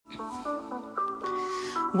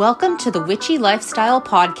Welcome to the Witchy Lifestyle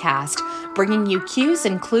Podcast, bringing you cues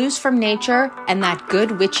and clues from nature and that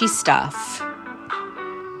good witchy stuff.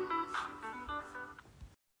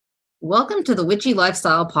 Welcome to the Witchy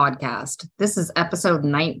Lifestyle Podcast. This is episode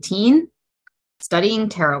 19, Studying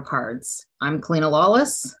Tarot Cards. I'm Kalina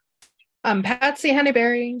Lawless. I'm Patsy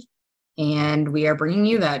Honeyberry. And we are bringing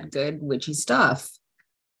you that good witchy stuff.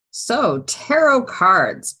 So, tarot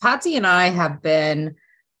cards. Patsy and I have been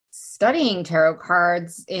studying tarot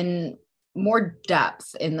cards in more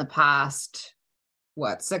depth in the past,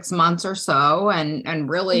 6 months or so, and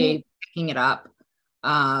really picking it up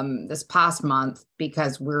this past month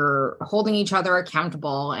because we're holding each other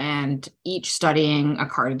accountable and each studying a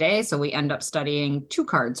card a day. So we end up studying 2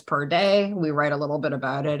 cards per day. We write a little bit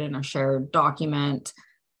about it in a shared document.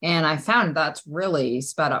 And I found that's really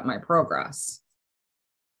sped up my progress.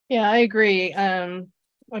 Yeah, I agree.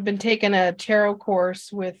 I've been taking a tarot course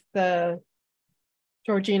with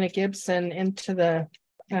Georgina Gibson into the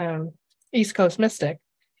East Coast Mystic.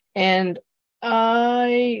 And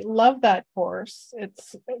I love that course.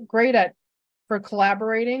 It's great for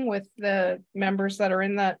collaborating with the members that are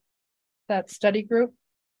in that study group.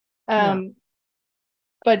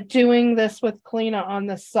 But doing this with Kalina on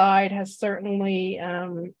the side has certainly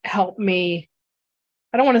helped me.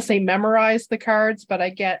 I don't want to say memorize the cards, but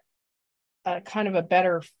I get kind of a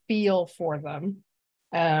better feel for them.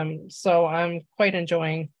 So I'm quite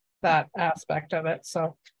enjoying that aspect of it.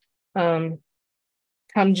 So come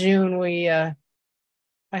June, I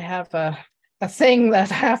have a thing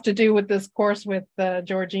that I have to do with this course with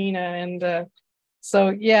Georgina. And so,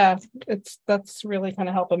 yeah, that's really kind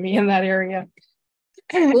of helping me in that area.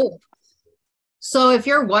 Cool. So if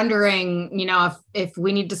you're wondering, if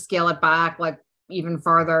we need to scale it back, even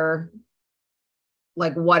farther,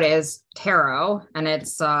 what is tarot? And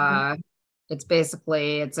it's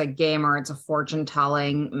basically, it's a game, or it's a fortune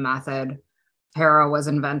telling method. Tarot was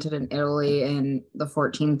invented in Italy in the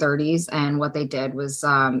 1430s. And what they did was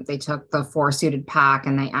they took the 4-suited pack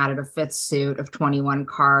and they added a 5th suit of 21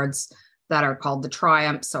 cards that are called the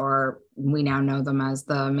triumphs, or we now know them as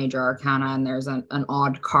the major arcana. And there's an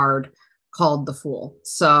odd card called the Fool.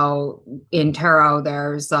 So in tarot,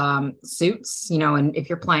 there's suits, and if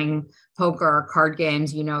you're playing poker or card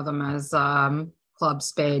games, you know them as clubs,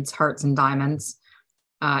 spades, hearts, and diamonds.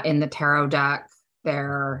 In the tarot deck,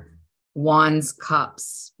 they're wands,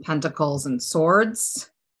 cups, pentacles, and swords.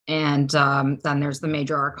 And then there's the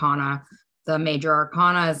major arcana. The major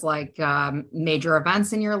arcana is major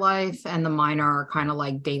events in your life, and the minor are kind of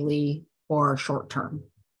like daily or short term.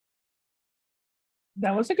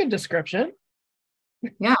 That was a good description.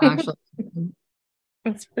 Yeah, actually.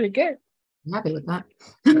 That's pretty good. I'm happy with that.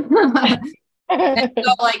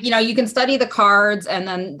 So, you can study the cards, and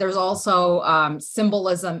then there's also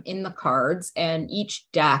symbolism in the cards, and each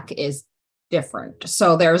deck is different.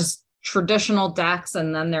 So there's traditional decks,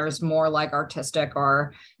 and then there's more artistic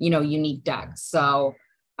or, unique decks. So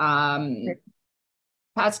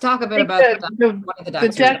let's talk a bit about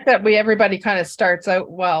the deck that everybody kind of starts out.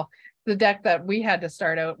 Well, the deck that we had to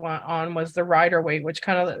start out on was the Rider-Waite, which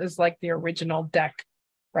kind of is like the original deck,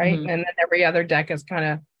 right? Mm-hmm. And then every other deck is kind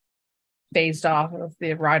of based off of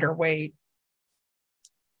the Rider-Waite.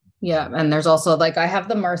 Yeah, and there's also I have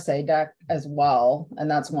the Marseille deck as well, and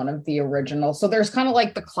that's one of the original. So there's kind of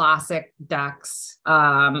the classic decks.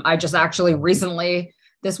 I just actually recently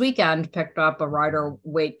this weekend picked up a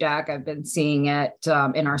Rider-Waite deck. I've been seeing it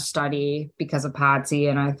in our study because of Patsy,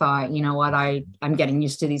 and I thought, you know what, I'm getting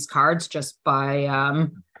used to these cards just by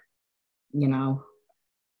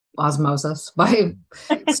osmosis, by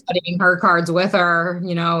studying her cards with her,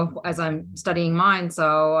 as I'm studying mine.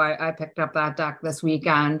 So I picked up that deck this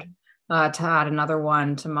weekend to add another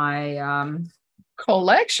one to my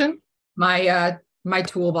collection, my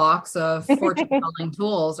toolbox of fortune telling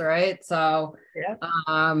tools, right? So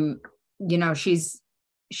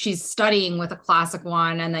she's studying with a classic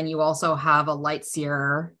one, and then you also have a Light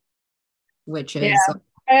Seer, which is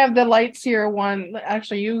I have the Light Seer one.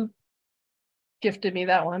 Actually, you gifted me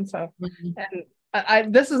that one, so and I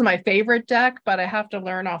this is my favorite deck, but I have to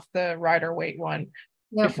learn off the Rider-Waite one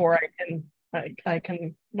before I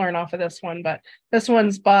can learn off of this one. But this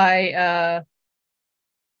one's by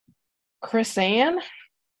Chris Ann,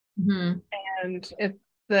 and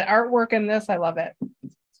the artwork in this, I love it.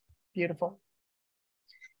 It's beautiful.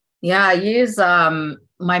 Yeah, I use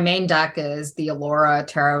my main deck is the Elora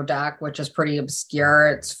Tarot deck, which is pretty obscure.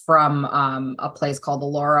 It's from a place called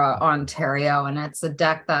Elora, Ontario, and it's a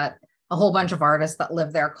deck that a whole bunch of artists that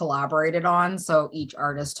live there collaborated on. So each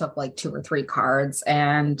artist took 2 or 3 cards,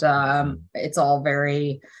 and it's all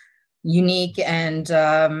very unique and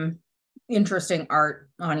interesting art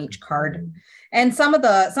on each card. And some of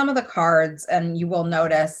the cards, and you will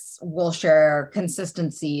notice, will share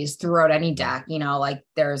consistencies throughout any deck. Like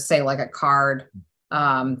there's, say, like a card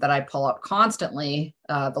that I pull up constantly,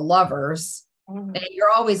 the Lovers. And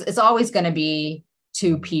it's always going to be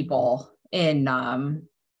two people in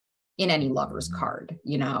any Lovers card.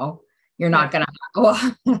 You're not going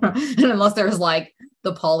to, unless there's like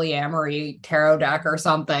the polyamory tarot deck or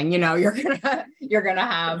something, you're gonna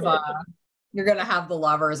have the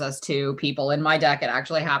Lovers as two people. In my deck, it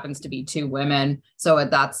actually happens to be two women. So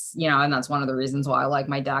that's, and that's one of the reasons why I like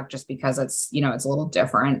my deck, just because it's, it's a little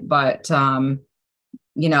different. But,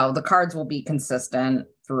 the cards will be consistent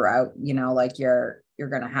throughout, like you're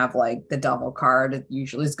going to have like the Devil card. It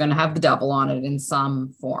usually is going to have the devil on it in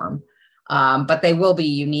some form. But they will be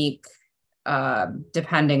unique,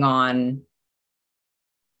 depending on,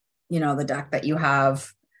 the deck that you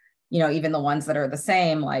have. Even the ones that are the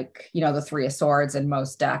same, like, the Three of Swords in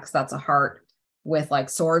most decks, that's a heart with like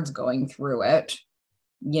swords going through it.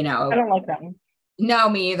 I don't like that one. No,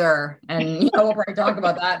 me either. And, we'll probably talk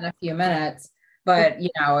about that in a few minutes. But,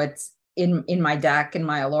 it's in my deck, in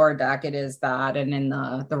my Allura deck, it is that. And in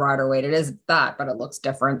the Rider-Waite, it is that, but it looks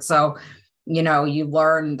different. So, you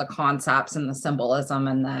learn the concepts and the symbolism,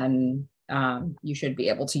 and then you should be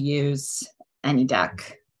able to use any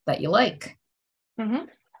deck that you like. Mm-hmm.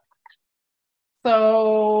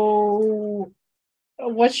 So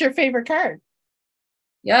what's your favorite card?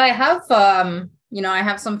 Yeah, I have, I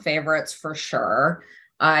have some favorites for sure.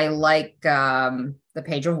 I like the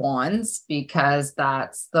Page of Wands, because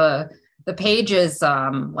that's the page is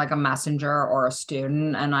like a messenger or a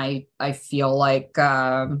student. And I feel like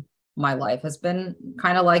my life has been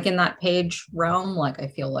kind of like in that page realm. Like I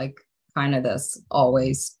feel like kind of this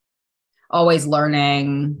always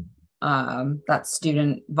learning, that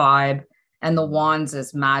student vibe. And the wands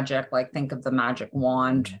is magic. Like think of the magic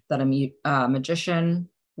wand that a magician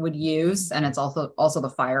would use. And it's also the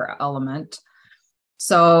fire element.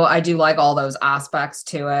 So I do like all those aspects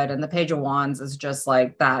to it. And the Page of Wands is just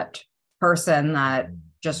like that person that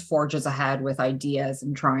just forges ahead with ideas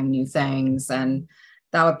and trying new things. And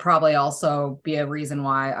that would probably also be a reason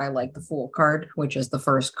why I like the Fool card, which is the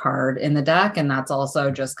first card in the deck. And that's also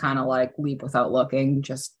just kind of like leap without looking,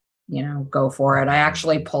 just, go for it. I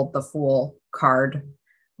actually pulled the Fool card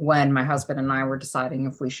when my husband and I were deciding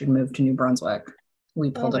if we should move to New Brunswick. We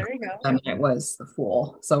pulled it, and it was the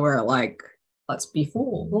Fool. So we're like, let's be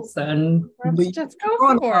fools and let's just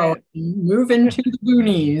go for it. Move into the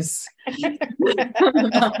boonies.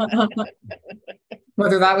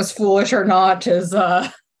 Whether that was foolish or not is oh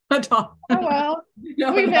well,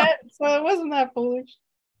 we met, so it wasn't that foolish.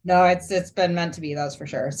 No, it's been meant to be, that's for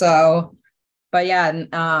sure. So, but yeah,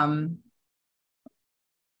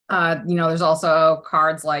 there's also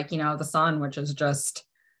cards like, the Sun, which is just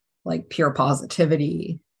like pure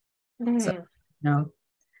positivity. So,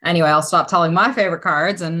 anyway, I'll stop telling my favorite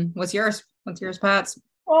cards. And what's yours? What's yours, Pats?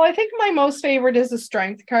 Well, I think my most favorite is the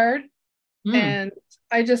Strength card. And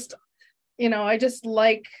I just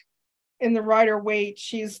like in the Rider-Waite,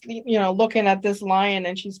 she's, looking at this lion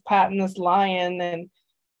and she's patting this lion, and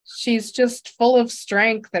she's just full of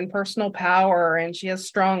strength and personal power, and she has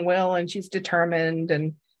strong will, and she's determined,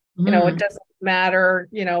 and, it doesn't matter,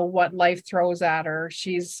 what life throws at her.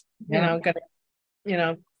 She's, gonna,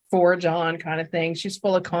 forge on kind of thing. She's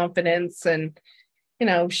full of confidence, and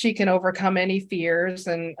she can overcome any fears.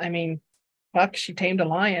 And I mean, fuck, she tamed a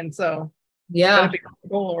lion, so yeah, be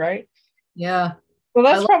cool, right? Yeah, so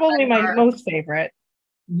that's probably my most favorite.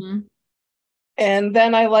 And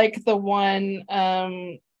then I like the one,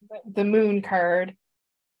 the Moon card,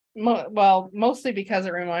 mostly because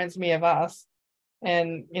it reminds me of us.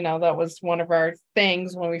 And that was one of our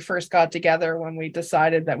things when we first got together, when we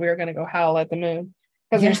decided that we were going to go howl at the moon.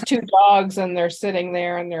 Because there's two dogs, and they're sitting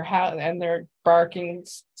there, and they're barking,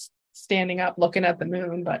 standing up, looking at the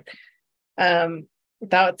moon. But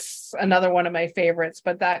that's another one of my favorites.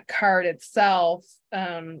 But that card itself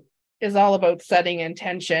is all about setting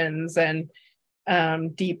intentions and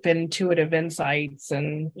deep intuitive insights,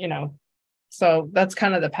 and so that's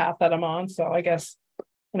kind of the path that I'm on. So I guess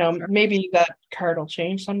maybe that card will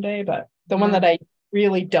change someday. But the one that I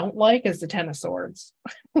really don't like is the Ten of Swords.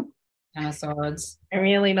 Ten of Swords. I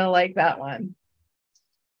really don't like that one.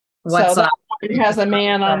 What's so that one has a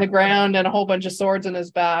man on the ground and a whole bunch of swords in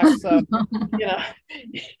his back. So,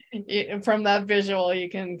 from that visual, you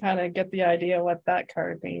can kind of get the idea what that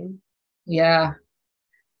card means. Yeah.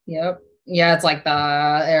 Yep. Yeah, it's like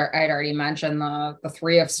I'd already mentioned the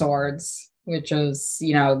Three of Swords, which is,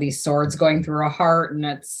 these swords going through a heart, and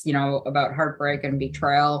it's, about heartbreak and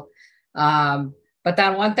betrayal. But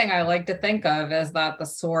then one thing I like to think of is that the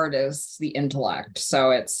sword is the intellect.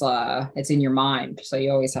 So it's in your mind. So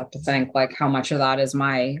you always have to think like how much of that is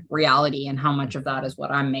my reality and how much of that is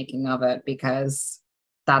what I'm making of it, because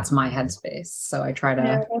that's my headspace. So I try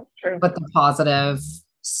Yeah, to that's true. put the positive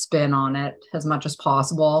spin on it as much as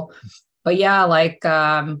possible. But yeah, like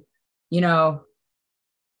you know,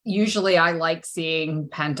 usually I like seeing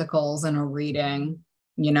pentacles in a reading.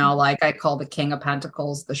 Like I call the King of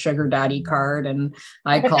Pentacles the sugar daddy card, and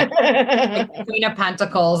I call the Queen of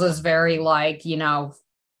Pentacles is very like,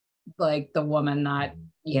 like the woman that,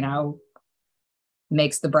 you know,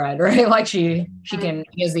 makes the bread, right? Like she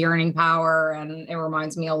has the earning power, and it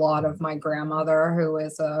reminds me a lot of my grandmother, who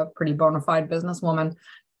is a pretty bona fide businesswoman.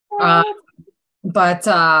 Uh, but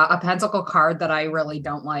a pentacle card that I really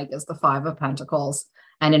don't like is the Five of Pentacles.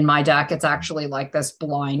 And in my deck, it's actually like this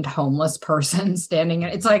blind homeless person standing.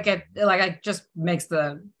 It's like it just makes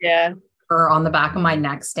the Yeah. fur on the back of my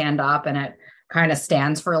neck stand up, and it kind of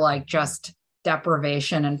stands for like just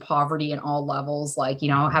deprivation and poverty in all levels, like,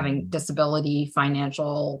 having disability,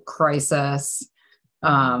 financial crisis,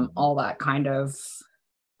 all that kind of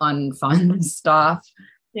unfun stuff.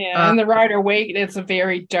 Yeah, and the Rider-Waite, it's a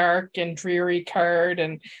very dark and dreary card,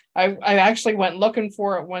 and I actually went looking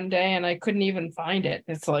for it one day and I couldn't even find it.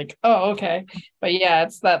 It's like, oh, okay. But yeah,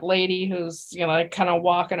 it's that lady who's, like kind of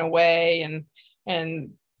walking away,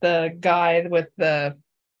 and the guy with the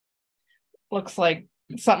looks like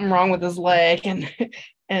something wrong with his leg, and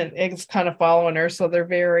and it's kind of following her. So they're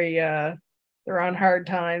very they're on hard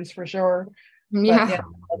times for sure. But yeah, I Yeah.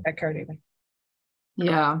 don't like that card either.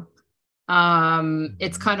 Yeah.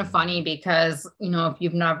 It's kind of funny because, if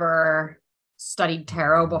you've never studied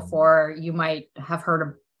tarot before, you might have heard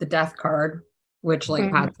of the death card, which like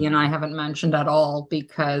Mhm. Patsy and I haven't mentioned at all,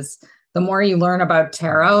 because the more you learn about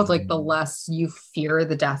tarot, like the less you fear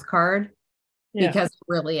the death card, Yeah. because it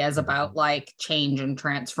really is about like change and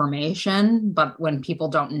transformation. But when people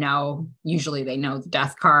don't know, usually they know the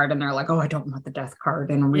death card and they're like, oh, I don't want the death card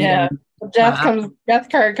in a Yeah. reading. Death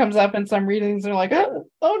card comes up in some readings, they're like, oh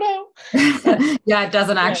no. But Yeah, it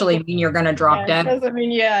doesn't yeah, actually mean you're going to drop dead, it doesn't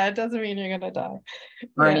mean you're gonna die.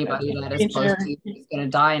 or Yeah, it anybody just that is means close to you is going to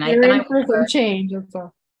die. And I you're and I in for some wonder, change. That's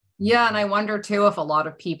all. yeah, and I wonder too if a lot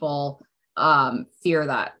of people fear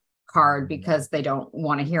that card because they don't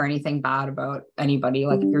want to hear anything bad about anybody.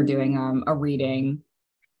 Like if you're doing a reading,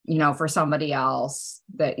 for somebody else,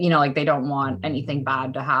 that, like they don't want anything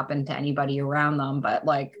bad to happen to anybody around them. But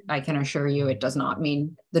like I can assure you, it does not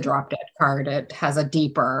mean the drop dead card. It has a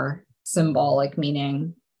deeper symbolic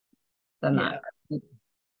meaning than Yeah.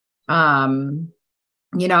 that.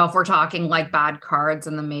 If we're talking like bad cards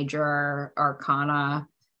in the major arcana,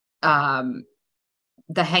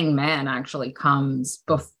 the hangman actually comes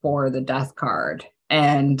before the death card.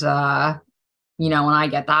 And when I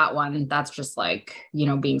get that one, that's just like,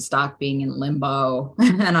 being stuck, being in limbo.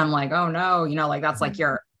 And I'm like, oh no, like that's like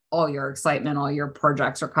all your excitement, all your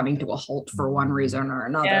projects are coming to a halt for one reason or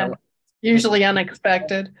Yeah. another. Usually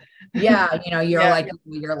unexpected. Yeah, you're Yeah.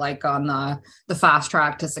 like on the fast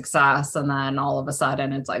track to success, and then all of a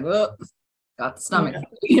sudden it's like, oh, got the stomach,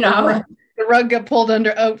 The rug got pulled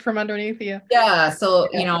out from underneath you. Yeah, so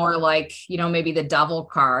or like, maybe the devil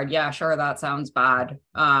card. Yeah, sure, that sounds bad.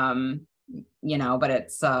 But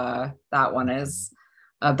it's that one is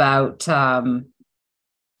about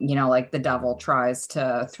like the devil tries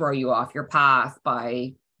to throw you off your path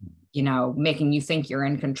by, making you think you're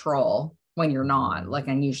in control when you're not. Like,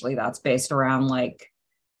 and usually that's based around like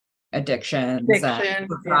addictions and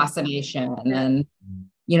procrastination and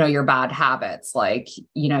your bad habits. Like,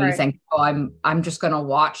 you think, oh, I'm just going to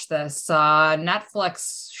watch this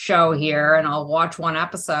Netflix show here, and I'll watch one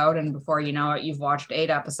episode, and before you know it, you've watched 8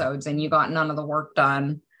 episodes and you got none of the work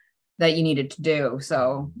done that you needed to do.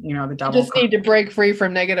 So, the devil just need to break free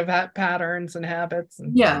from negative patterns and habits.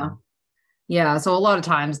 Yeah. So a lot of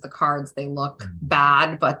times the cards, they look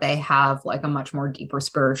bad, but they have like a much more deeper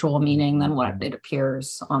spiritual meaning than what it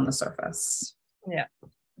appears on the surface. Yeah.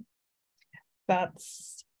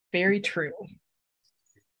 That's very true.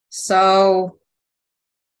 So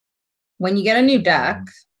when you get a new deck,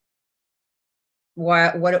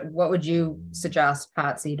 what would you suggest,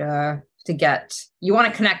 Patsy, to get? You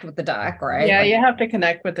want to connect with the deck, right? Yeah, you have to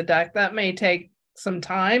connect with the deck. That may take some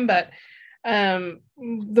time, but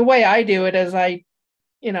the way I do it is I,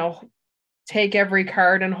 take every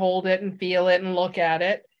card and hold it and feel it and look at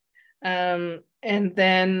it. And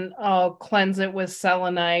then I'll cleanse it with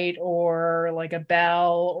selenite or like a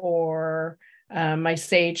bell or my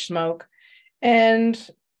sage smoke. And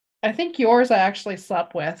I think yours I actually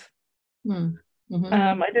slept with. Mm-hmm.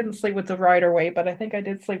 I didn't sleep with the Rider-Waite, but I think I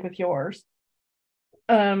did sleep with yours.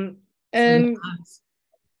 And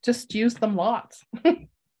just use them lots.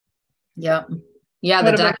 Yep. Yeah,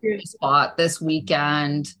 the What about deck you? spot this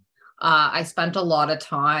weekend. I spent a lot of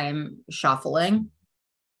time shuffling,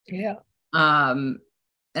 Yeah. um,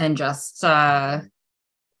 and just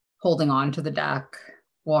holding on to the deck,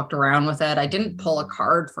 walked around with it. I didn't pull a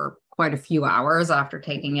card for quite a few hours after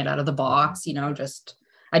taking it out of the box, just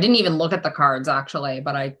I didn't even look at the cards actually,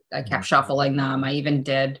 but I kept shuffling them. I even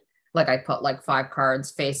did like I put like 5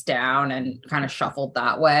 cards face down and kind of shuffled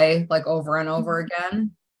that way, like over and over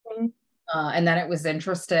again. Mhm. And then it was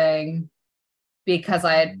interesting because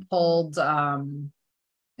I had pulled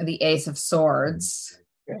the Ace of Swords,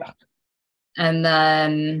 Yeah. and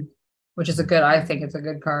then which is I think it's a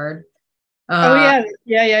good card. Oh Uh,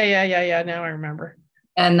 yeah. Yeah. Now I remember.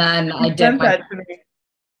 and then You sent that to me.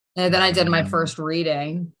 I did my first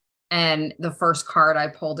reading, and the first card I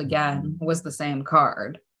pulled again was the same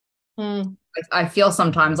card. Hmm. I feel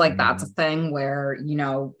sometimes like that's a thing where,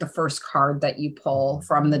 the first card that you pull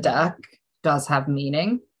from the deck does have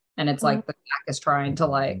meaning. And it's like the deck is trying to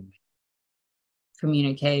like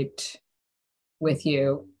communicate with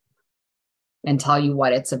you and tell you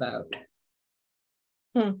what it's about.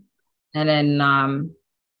 Hmm. And then,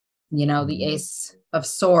 the Ace of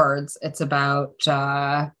Swords, it's about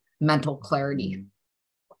mental clarity.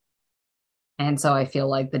 And so I feel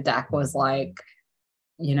like the deck was like,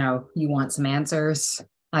 you want some answers?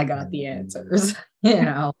 I got the answers.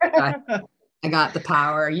 I got the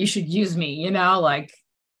power. You should use me, like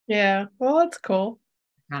Yeah. Well, that's cool.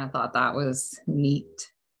 kind of thought that was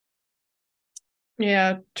neat.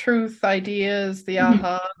 Yeah. Truth, ideas, the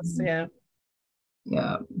ahas. Yeah.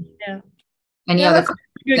 Yeah. Yeah. Any Yeah, other that's a cards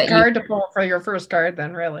good that you card to pull for your first card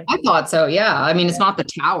then, really. I thought so, yeah. I mean, it's not the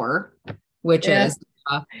tower, which Yeah. is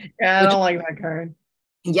Yeah, I which don't like that card.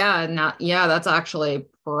 that's actually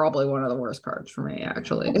probably one of the worst cards for me,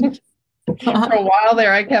 actually. For a while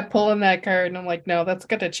there, I kept pulling that card, and I'm like, no, that's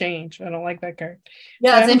gonna change. I don't like that card.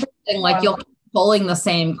 Yeah, I it's haven't interesting. Like you'll keep pulling the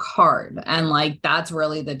same card, and like that's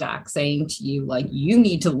really the deck saying to you, like, you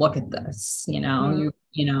need to look at this.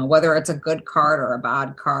 Whether it's a good card or a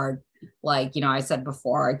bad card. Like, I said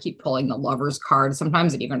before, I keep pulling the Lover's card.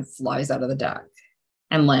 Sometimes it even flies out of the deck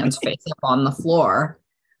and lands face up on the floor.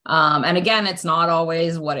 And again, it's not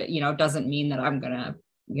always what it, doesn't mean that I'm gonna,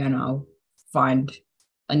 find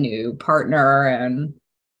a new partner and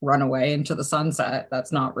run away into the sunset.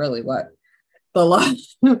 That's not really what the love.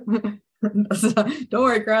 Don't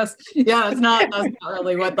worry, Chris. Yeah, that's not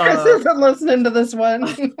really what Chris isn't listening to this one.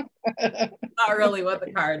 not really what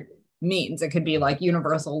the card means. It could be like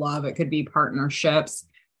universal love. It could be partnerships.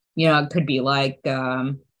 It could be like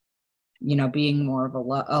being more of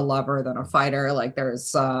a lover than a fighter. Like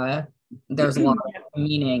there's a lot of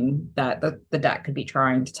meaning that the deck could be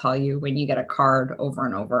trying to tell you when you get a card over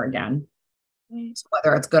and over again. So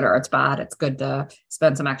whether it's good or it's bad, it's good to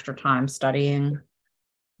spend some extra time studying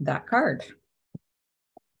that card.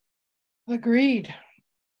 Agreed.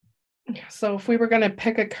 So if we were going to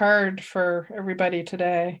pick a card for everybody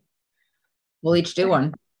today, we'll each do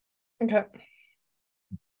one. Okay.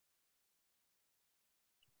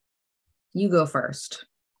 You go first.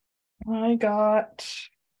 I got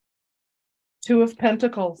Two of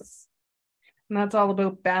Pentacles, and that's all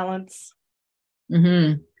about balance.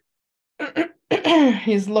 Mm-hmm.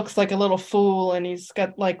 He looks like a little fool, and he's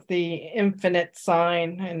got like the infinite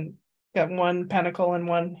sign, and got one pentacle in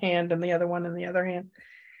one hand and the other one in the other hand,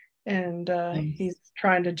 and he's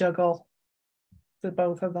trying to juggle the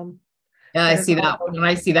both of them. Yeah, I see that. When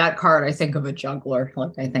I see that card, I think of a juggler.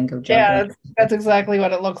 Like I think of juggler. Yeah, that's exactly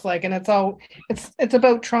what it looks like, and it's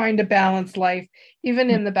about trying to balance life. Even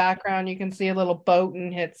in the background, you can see a little boat,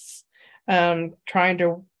 and it's trying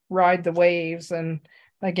to ride the waves, and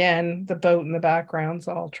again, the boat in the background's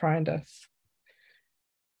all trying to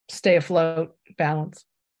stay afloat, balance.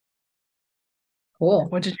 Cool.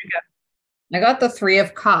 What did you get? I got the Three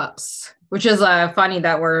of Cups, which is funny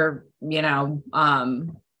that we're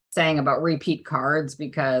saying about repeat cards,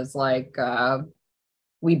 because like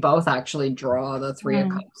we both actually draw the Three of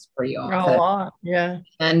Cups pretty often. A lot, yeah.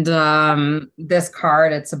 And this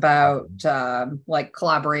card, it's about like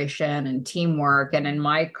collaboration and teamwork. And in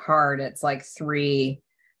my card, it's like 3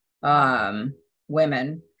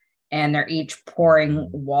 women, and they're each pouring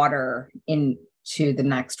water into the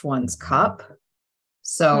next one's cup.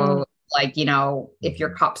 So like, if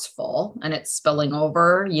your cup's full and it's spilling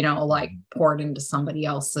over, like pour it into somebody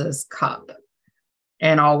else's cup,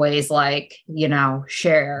 and always like,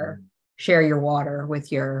 share your water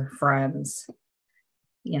with your friends,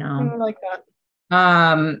 I like that.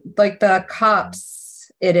 Like the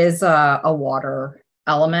cups, it is a water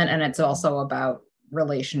element, and it's also about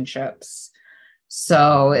relationships.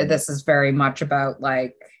 So this is very much about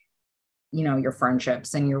like, you know, your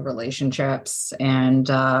friendships and your relationships, and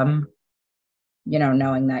you know,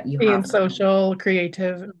 knowing that you being have social,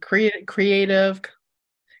 creative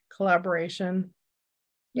collaboration.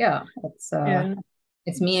 yeah, Yeah.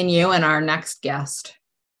 it's me and you and our next guest.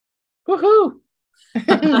 Woohoo!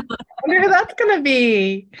 I wonder who that's gonna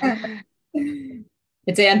be.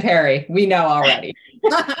 It's Ann Perry. We know already.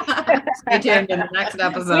 Stay tuned in the next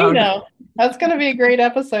episode. We know. That's gonna be a great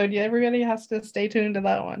episode. Yeah, everybody has to stay tuned to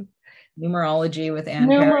that one. Numerology with Ann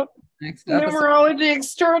Perry. Next episode. Numerology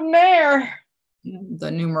extraordinaire. The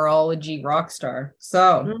numerology rock star.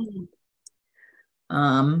 So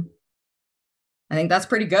I think that's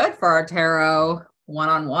pretty good for our tarot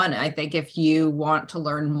one-on-one. I think if you want to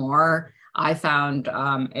learn more, I found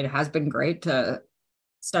it has been great to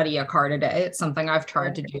study a card a day. It's something I've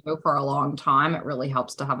tried to do for a long time. It really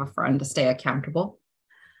helps to have a friend to stay accountable.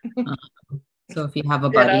 So if you have a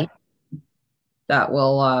buddy that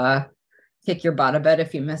will kick your butt a bit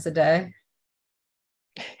if you miss a day.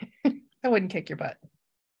 I wouldn't kick your butt.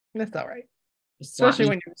 That's all right. Especially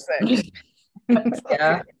when you're sick.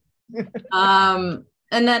 Yeah.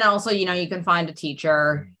 And then also, you know, you can find a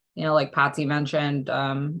teacher, you know, like Patsy mentioned,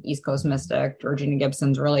 East Coast Mystic, Georgina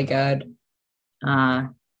Gibson's really good.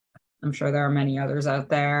 I'm sure there are many others out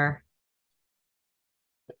there.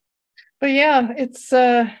 But yeah,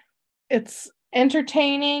 it's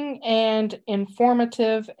entertaining and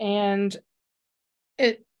informative, and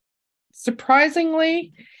it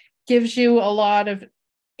surprisingly gives you a lot of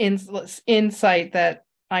insight that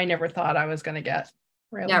I never thought I was going to get.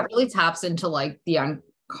 Really. Yeah, it really taps into like the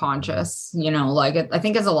unconscious, you know, like I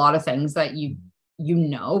think it's a lot of things that you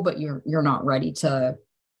know, but you're not ready to.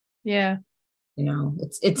 Yeah. You know,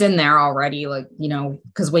 it's in there already, like, you know,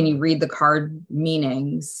 because when you read the card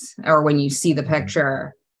meanings or when you see the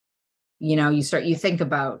picture, you know, you think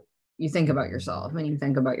about yourself and you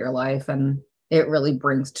think about your life, and it really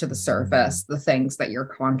brings to the surface the things that your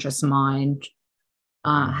conscious mind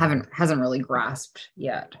hasn't really grasped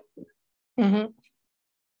yet. Mm-hmm.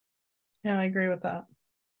 Yeah, I agree with that.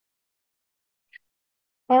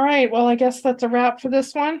 All right. Well, I guess that's a wrap for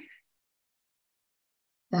this one.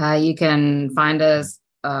 You can find us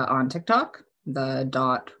on TikTok,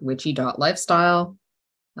 the .witchy.lifestyle.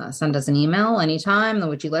 Send us an email anytime,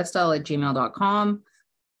 thewitchylifestyle@gmail.com.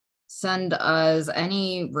 Send us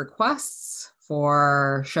any requests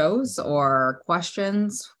for shows or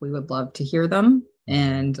questions. We would love to hear them.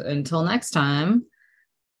 And until next time,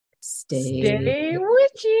 stay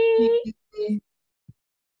witchy.